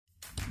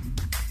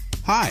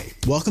Hi,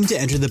 welcome to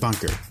Enter the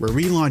Bunker, where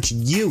we launch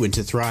you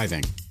into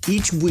thriving.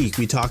 Each week,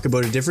 we talk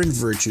about a different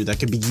virtue that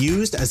can be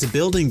used as a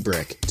building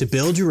brick to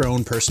build your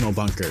own personal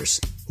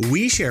bunkers.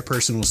 We share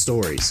personal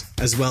stories,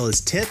 as well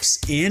as tips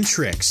and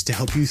tricks to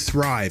help you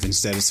thrive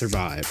instead of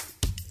survive.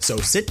 So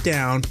sit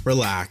down,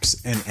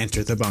 relax, and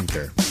enter the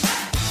bunker.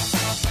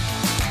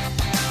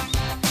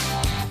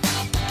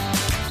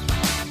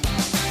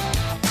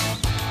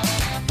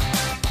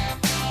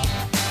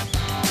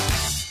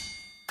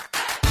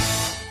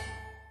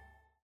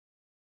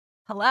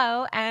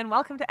 Hello, and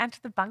welcome to Enter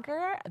the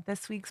Bunker.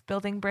 This week's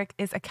building brick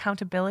is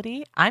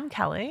accountability. I'm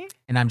Kelly.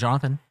 And I'm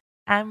Jonathan.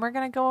 And we're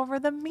going to go over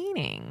the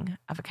meaning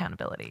of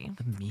accountability.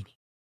 The meaning.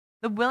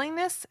 The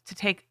willingness to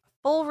take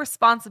full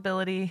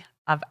responsibility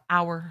of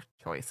our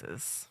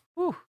choices.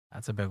 Whew.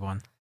 That's a big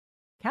one.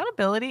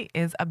 Accountability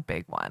is a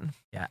big one.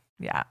 Yeah.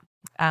 Yeah.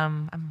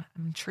 I'm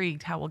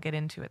intrigued how we'll get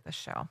into it this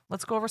show.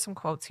 Let's go over some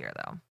quotes here,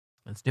 though.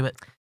 Let's do it.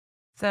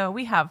 So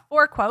we have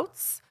 4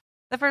 quotes.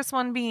 The first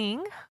one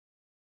being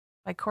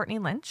by Courtney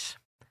Lynch.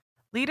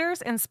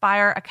 Leaders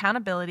inspire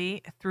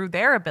accountability through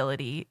their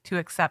ability to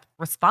accept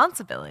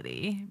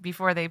responsibility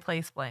before they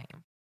place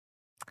blame.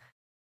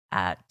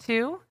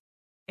 2,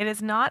 it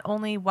is not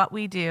only what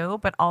we do,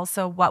 but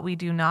also what we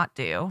do not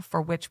do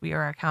for which we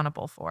are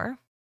accountable for.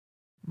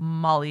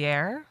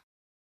 Moliere.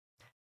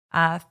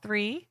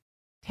 3,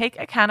 take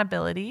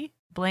accountability.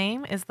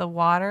 Blame is the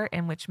water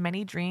in which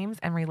many dreams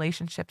and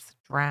relationships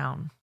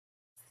drown.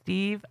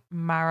 Steve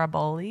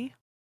Maraboli.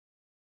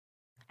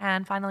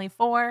 And finally,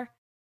 4,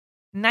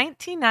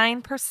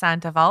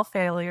 99% of all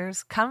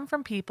failures come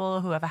from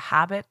people who have a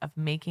habit of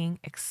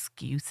making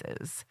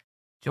excuses.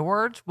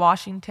 George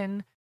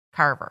Washington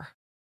Carver.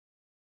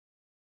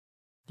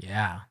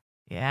 Yeah.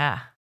 Yeah.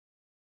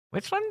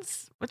 Which one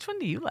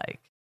do you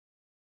like?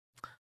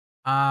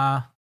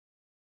 I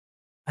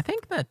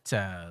think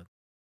that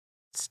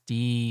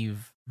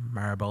Steve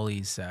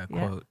Maraboli's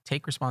quote,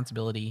 take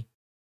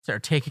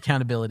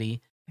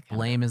accountability.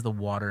 Blame is the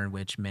water in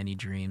which many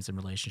dreams and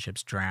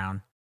relationships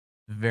drown.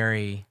 It's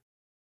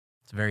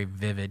a very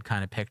vivid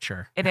kind of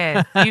picture. It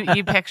is.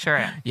 You picture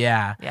it.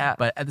 Yeah. Yeah.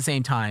 But at the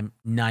same time,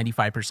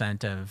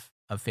 95%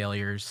 of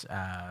failures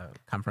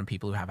come from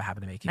people who have a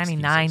habit of making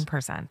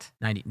 99%.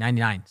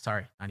 99.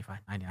 Sorry. 95.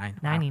 99.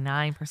 Wow.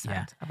 99%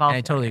 Yeah. of all And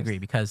I totally failures. agree,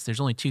 because there's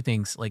only 2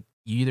 things. Like,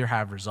 you either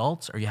have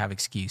results or you have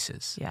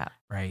excuses. Yeah.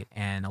 Right.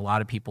 And a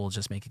lot of people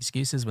just make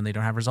excuses when they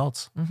don't have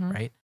results. Mhm.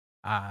 Right.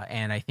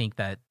 And I think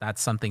that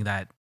that's something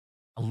that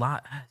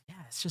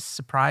it's just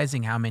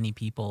surprising how many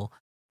people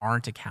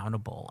aren't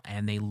accountable,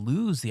 and they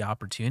lose the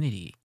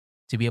opportunity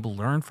to be able to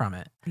learn from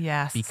it.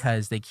 Yes.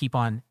 Because they keep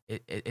on,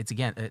 it's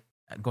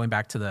going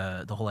back to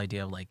the whole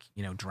idea of, like,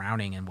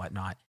 drowning and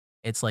whatnot.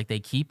 It's like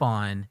they keep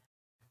on,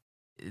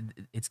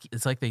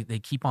 it's like they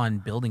keep on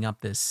building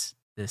up these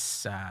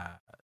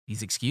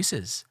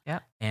excuses.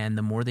 Yep. And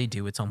the more they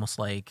do, it's almost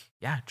like,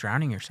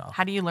 drowning yourself.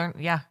 How do you learn?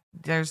 Yeah.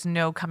 There's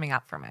no coming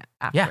up from it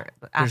after. Yeah.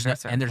 After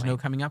There's no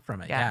point. coming up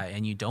from it. Yeah. Yeah.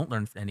 And you don't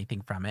learn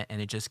anything from it,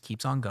 and it just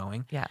keeps on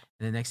going. Yeah.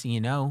 And the next thing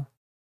you know,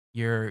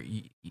 you're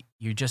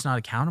just not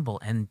accountable,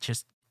 and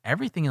just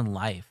everything in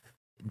life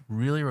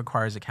really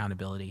requires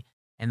accountability.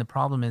 And the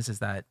problem is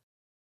that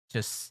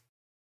just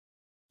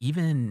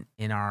even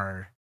in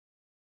our,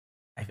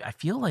 I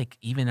feel like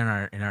even in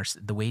our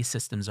the way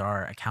systems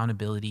are,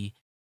 accountability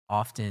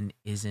often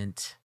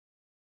isn't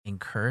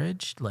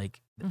encouraged.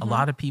 Like, a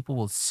lot of people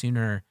will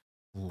sooner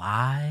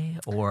lie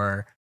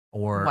or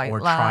White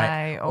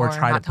try lie or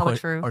not tell the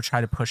truth. or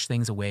try to push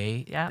things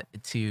away Yeah.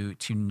 to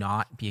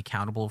not be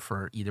accountable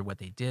for either what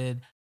they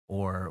did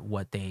or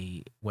what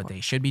they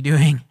should be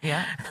doing.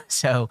 Yeah.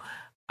 So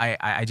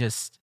I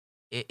just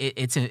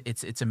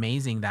it's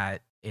amazing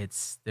that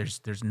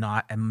there's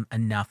not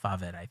enough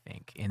of it, I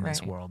think, in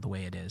this Right. world the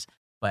way it is.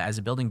 But as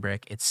a building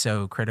brick, it's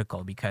so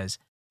critical, because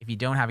if you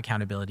don't have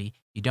accountability,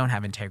 you don't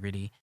have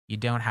integrity, you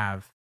don't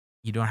have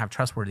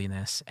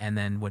trustworthiness, and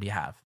then what do you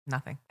have?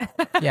 Nothing.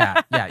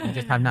 Yeah, you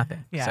just have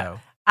nothing. Yeah. So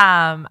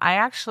I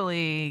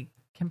actually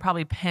can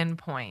probably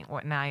pinpoint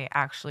when I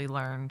actually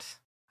learned,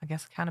 I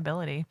guess,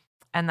 accountability.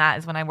 And that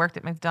is when I worked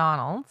at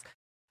McDonald's.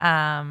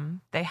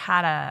 They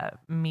had a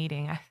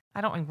meeting. I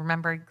don't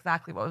remember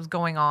exactly what was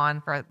going on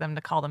for them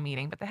to call the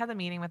meeting, but they had the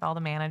meeting with all the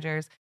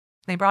managers.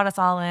 They brought us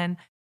all in,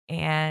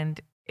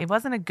 and it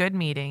wasn't a good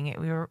meeting.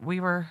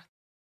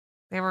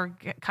 They were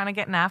kind of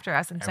getting after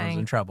us and everyone's saying,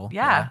 in trouble.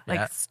 yeah,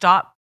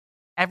 stop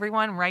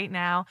everyone right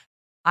now.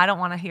 I don't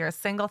want to hear a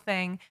single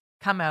thing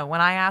come out.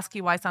 When I ask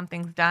you why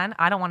something's done,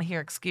 I don't want to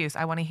hear excuse.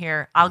 I want to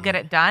hear, I'll get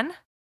it done.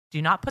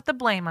 Do not put the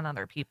blame on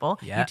other people.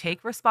 Yeah. You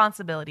take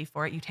responsibility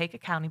for it. You take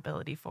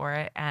accountability for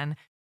it. And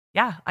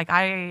yeah, like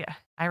I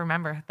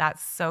remember that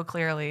so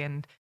clearly.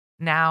 And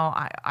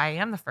now I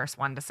am the first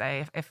one to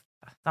say, if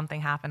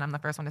something happened, I'm the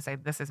first one to say,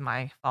 this is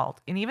my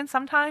fault. And even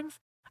sometimes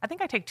I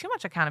think I take too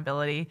much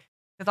accountability,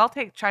 because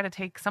I'll try to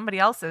take somebody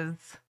else's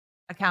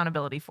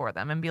accountability for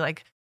them and be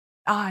like,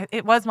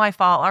 it was my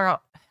fault, or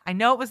I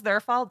know it was their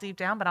fault deep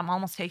down, but I'm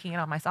almost taking it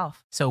on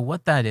myself. So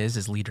what that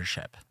is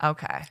leadership.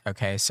 Okay.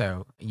 Okay,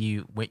 so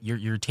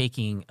you're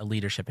taking a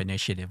leadership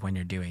initiative when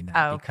you're doing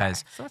that,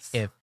 because So it's,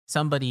 if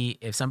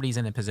somebody's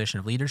in a position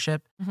of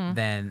leadership, Mhm.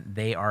 then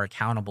they are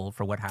accountable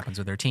for what happens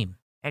with their team.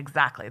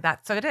 Exactly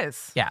that. So it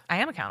is. Yeah. I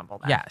am accountable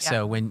then. Yeah.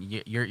 So when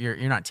you're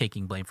not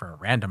taking blame for a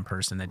random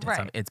person that did Right.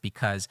 something, it's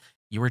because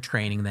you were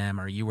training them,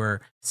 or you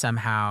were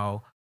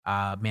somehow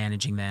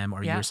managing them,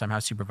 or you Yeah. were somehow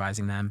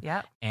supervising them,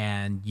 Yep.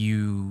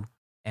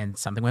 and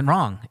something went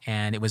wrong,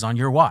 and it was on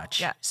your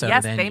watch. Yeah. So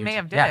yes, then they you're may ju-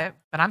 have did yeah, it,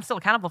 but I'm still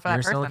accountable for that You're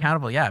person. still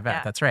accountable. Yeah,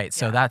 Yeah. that's right.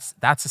 So Yeah.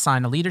 that's a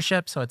sign of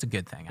leadership. So it's a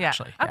good thing, Yeah.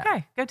 actually. Yeah.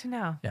 Okay. Good to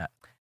know. Yeah.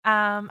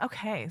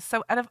 Okay.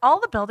 So out of all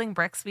the building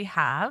bricks we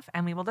have,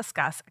 and we will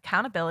discuss,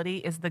 accountability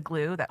is the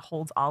glue that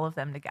holds all of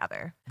them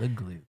together. The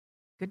glue.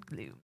 Good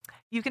glue.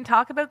 You can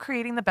talk about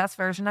creating the best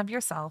version of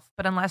yourself,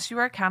 but unless you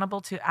are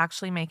accountable to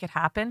actually make it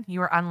happen, you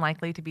are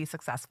unlikely to be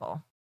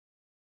successful.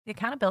 The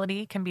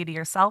accountability can be to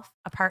yourself,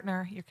 a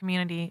partner, your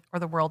community, or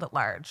the world at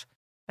large.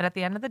 But at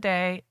the end of the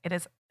day, it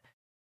is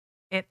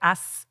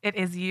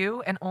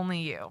you and only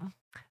you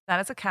that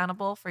is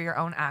accountable for your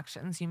own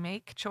actions. You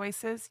make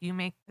choices, you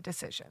make the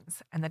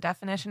decisions. And the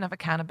definition of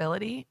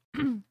accountability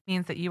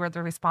means that you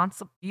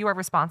are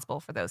responsible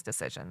for those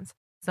decisions.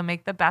 So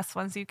make the best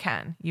ones you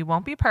can. You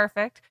won't be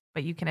perfect,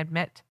 but you can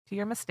admit to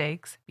your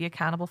mistakes, be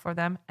accountable for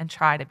them, and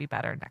try to be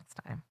better next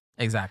time.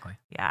 Exactly.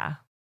 Yeah.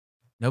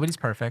 Nobody's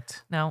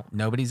perfect. No.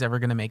 Nobody's ever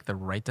going to make the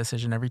right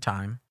decision every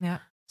time. Yeah.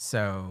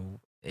 So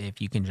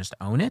if you can just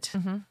own it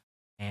Mm-hmm.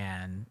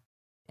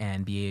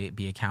 and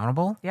be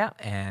accountable, Yeah.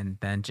 and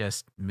then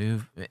just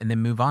move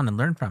on and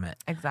learn from it.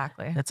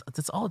 Exactly.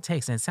 That's all it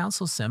takes. And it sounds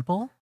so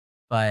simple,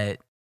 but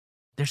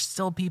there's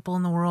still people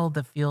in the world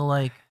that feel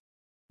like,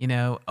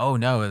 oh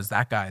no, it was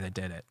that guy that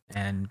did it.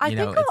 And I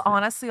think it's,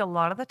 honestly, a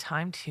lot of the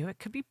time too, it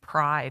could be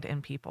pride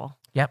in people.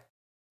 Yep.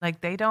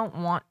 Like they don't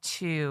want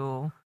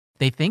to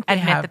They think they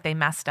admit have that they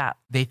messed up.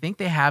 they think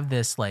they have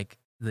this like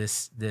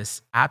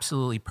this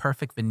absolutely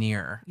perfect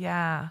veneer,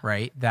 Yeah.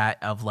 right?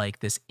 That of like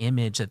this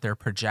image that they're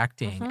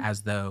projecting Mhm.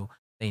 as though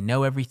they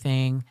know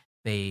everything,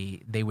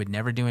 they would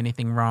never do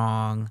anything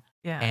wrong.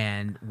 Yeah.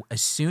 And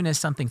as soon as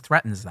something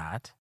threatens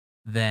that,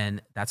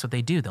 then that's what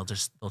they do. They'll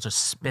just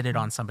spit it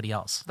Mhm. on somebody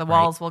else. The right?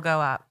 walls will go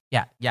up.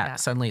 Yeah. Yeah.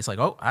 Suddenly it's like,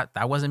 oh,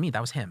 that wasn't me. That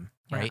was him.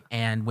 Yeah. Right.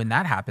 And when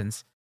that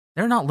happens,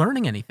 they're not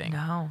learning anything.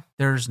 No.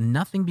 There's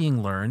nothing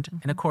being learned.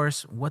 And of Mhm.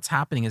 course, what's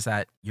happening is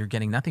that you're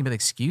getting nothing but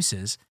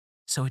excuses.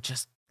 So it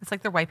just, It's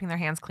like they're wiping their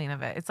hands clean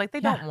of it. It's like they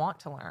Yeah. don't want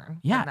to learn.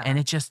 yeah. in that. And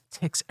it just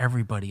ticks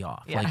everybody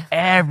off. Yeah. Like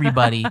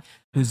everybody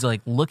who's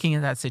like looking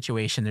at that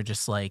situation, they're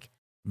just like,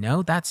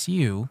 no, that's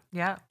you.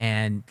 Yeah.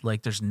 And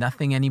like, there's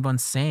nothing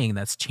anyone's saying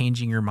that's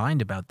changing your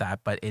mind about that,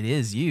 but it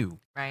is you.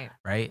 Right.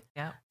 Right.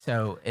 Yeah.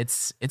 So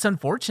it's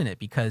unfortunate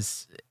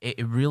because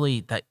it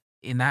really, that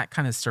in that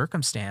kind of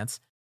circumstance,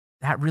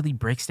 that really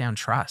breaks down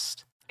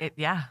trust.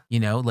 Yeah.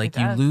 Like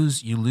It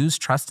does. you lose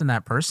trust in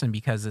that person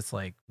because it's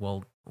like,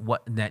 well,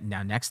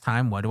 now next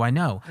time, what do I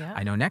know? Yeah.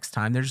 I know next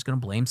time they're just going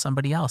to blame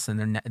somebody else,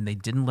 and they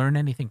didn't learn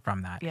anything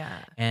from that. Yeah.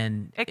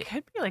 And It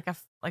could be like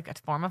a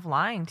form of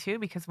lying too,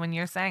 because when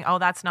you're saying, "Oh,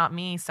 that's not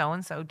me, so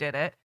and so did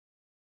it,"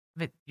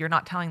 but you're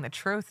not telling the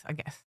truth, I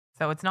guess.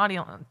 So it's not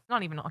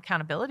even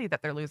accountability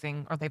that they're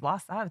losing or they've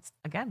lost that. It's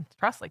again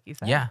trust, like you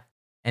said. yeah,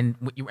 and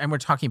we're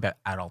talking about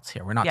adults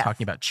here. We're not Yes.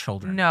 talking about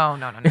children. No.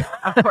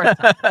 Of course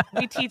not.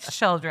 We teach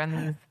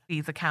children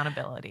these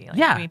accountability. Like,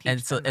 Yeah, we teach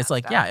and so them it's that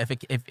like, stuff.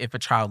 yeah, if a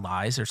child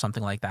lies or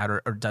something like that,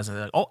 or does it,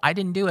 like, oh, I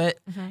didn't do it,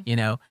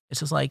 Mhm. it's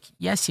just like,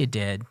 yes, you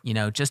did,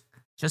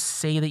 just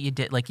say that you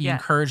did, like you Yeah.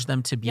 encourage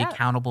them to be Yeah.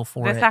 accountable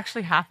for This it.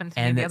 actually happened to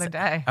me And the it's- other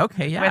day.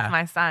 Okay, yeah, With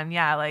my son.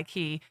 Yeah, like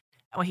the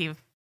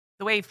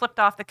way he flipped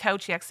off the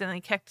couch, he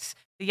accidentally kicked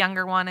the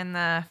younger one in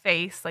the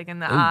face, like in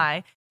the Ooh.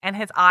 eye. And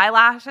his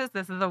eyelashes,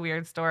 this is a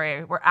weird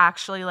story, were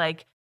actually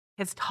like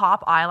his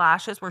top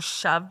eyelashes were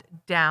shoved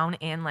down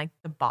in like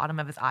the bottom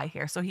of his eye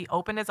here. So he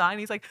opened his eye and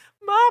he's like,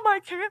 "Mom, I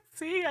can't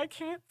see. I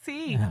can't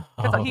see."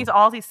 Because Oh.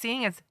 all he's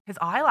seeing is his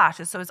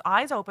eyelashes. So his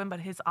eyes open,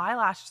 but his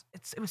eyelash,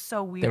 it was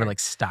so weird. they were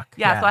like stuck.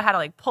 Yeah, so I had to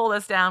like pull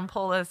this down,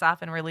 pull this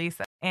up, and release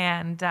it.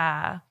 And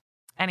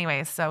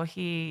anyways, so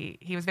he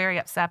was very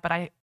upset, but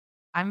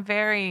I'm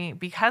very,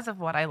 because of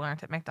what I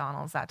learned at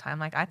McDonald's that time,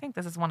 like I think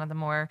this is one of the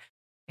more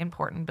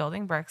important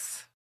building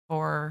bricks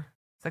for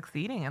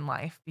succeeding in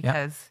life,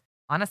 because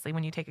honestly,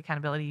 when you take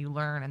accountability, you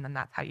learn, and then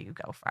that's how you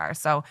go far.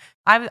 So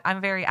I'm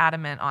very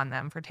adamant on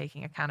them for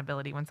taking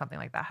accountability when something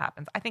like that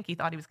happens. I think he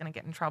thought he was going to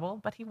get in trouble,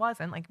 but he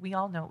wasn't. Like we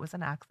all know it was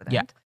an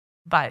accident.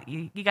 But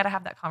you got to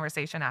have that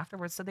conversation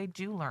afterwards so they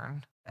do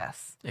learn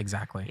this.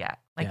 Exactly. Yeah.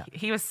 Like Yeah.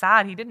 he was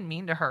sad. He didn't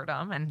mean to hurt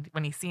him. And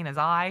when he seen his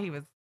eye, he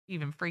was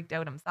even freaked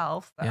out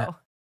himself. So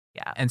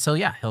yeah. And so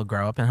he'll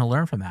grow up and he'll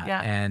learn from that. Yeah.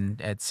 And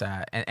it's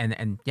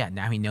and yeah,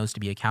 now he knows to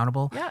be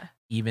accountable. Yeah.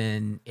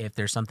 Even if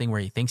there's something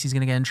where he thinks he's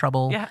gonna get in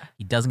trouble, Yeah.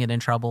 he doesn't get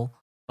in trouble,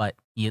 but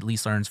he at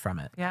least learns from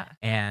it. Yeah.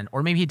 And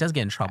or maybe he does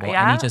get in trouble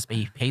and Yeah.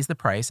 he pays the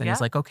price and he's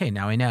Yeah. like, okay,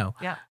 now I know.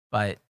 Yeah.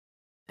 But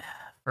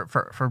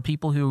for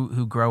people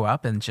who grow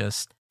up and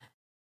just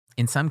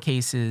in some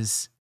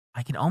cases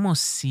I can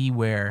almost see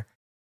where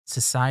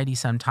society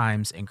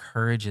sometimes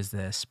encourages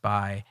this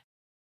by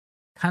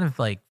kind of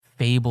like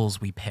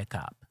fables we pick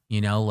up,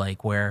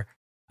 like where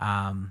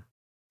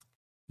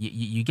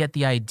you get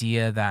the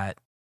idea that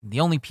the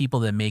only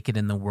people that make it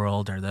in the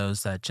world are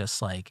those that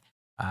just like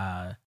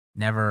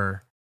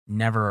never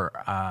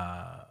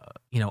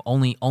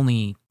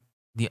only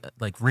the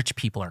like rich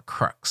people are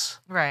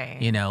crooks, Right.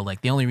 like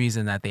the only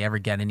reason that they ever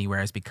get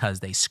anywhere is because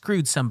they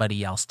screwed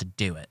somebody else to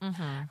do it,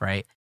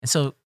 right? And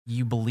so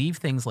you believe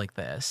things like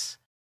this,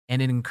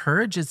 and it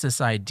encourages this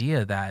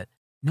idea that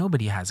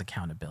nobody has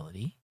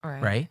accountability,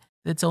 right?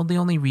 That's the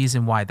only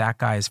reason why that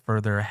guy is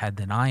further ahead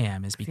than I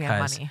am is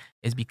because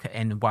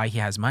and why he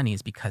has money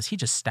is because he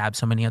just stabbed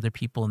so many other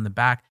people in the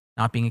back,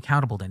 not being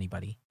accountable to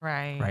anybody,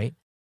 right?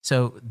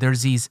 So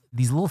there's these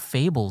little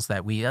fables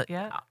that we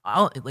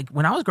like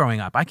when I was growing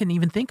up, I can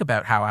even think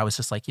about how I was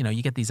just like,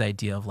 you get these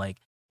idea of like,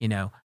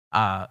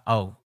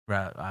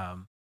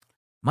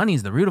 money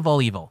is the root of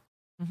all evil.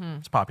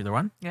 It's a popular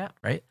one. Yeah.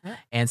 Right. Yeah.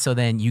 And so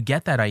then you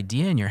get that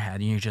idea in your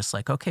head and you're just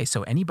like, okay,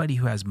 so anybody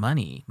who has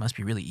money must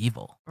be really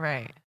evil.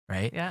 Right.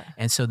 Right. Yeah.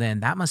 And so then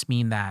that must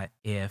mean that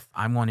if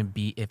I'm going to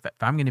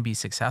be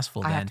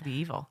successful, I then have to be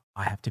evil.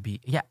 I have to be,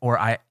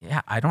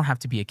 I don't have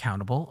to be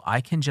accountable.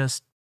 I can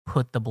just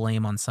put the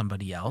blame on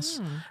somebody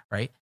else.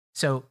 Right.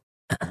 So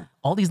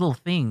all these little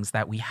things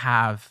that we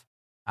have,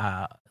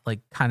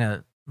 like kind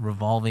of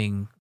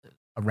revolving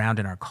around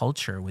in our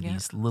culture with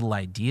these little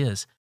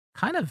ideas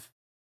kind of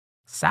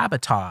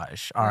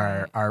sabotage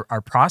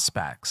our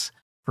prospects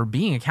for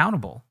being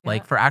accountable,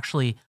 like for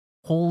actually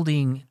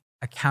holding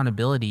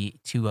accountability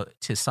to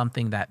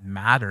something that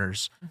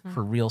matters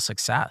for real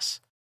success.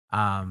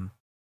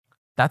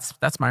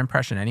 That's my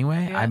impression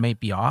anyway. I might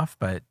be off,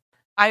 but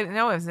I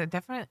know it was a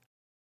definite.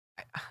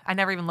 I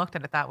never even looked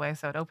at it that way,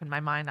 so it opened my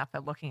mind up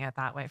at looking at it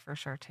that way for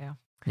sure too.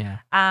 Yeah.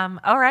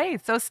 All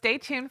right, so stay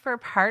tuned for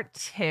part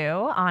 2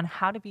 on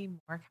how to be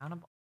more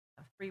accountable.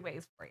 3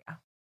 ways for you.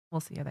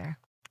 We'll see you there.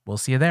 We'll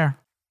see you there.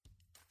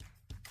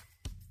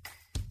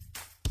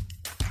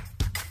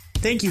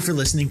 Thank you for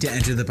listening to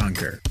Enter the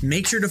Bunker.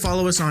 Make sure to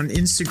follow us on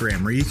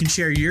Instagram where you can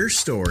share your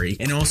story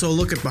and also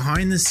look at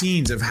behind the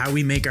scenes of how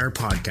we make our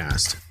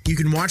podcast. You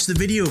can watch the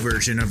video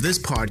version of this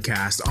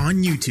podcast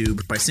on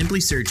YouTube by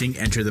simply searching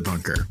Enter the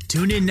Bunker.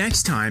 Tune in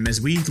next time as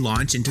we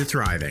launch into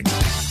thriving.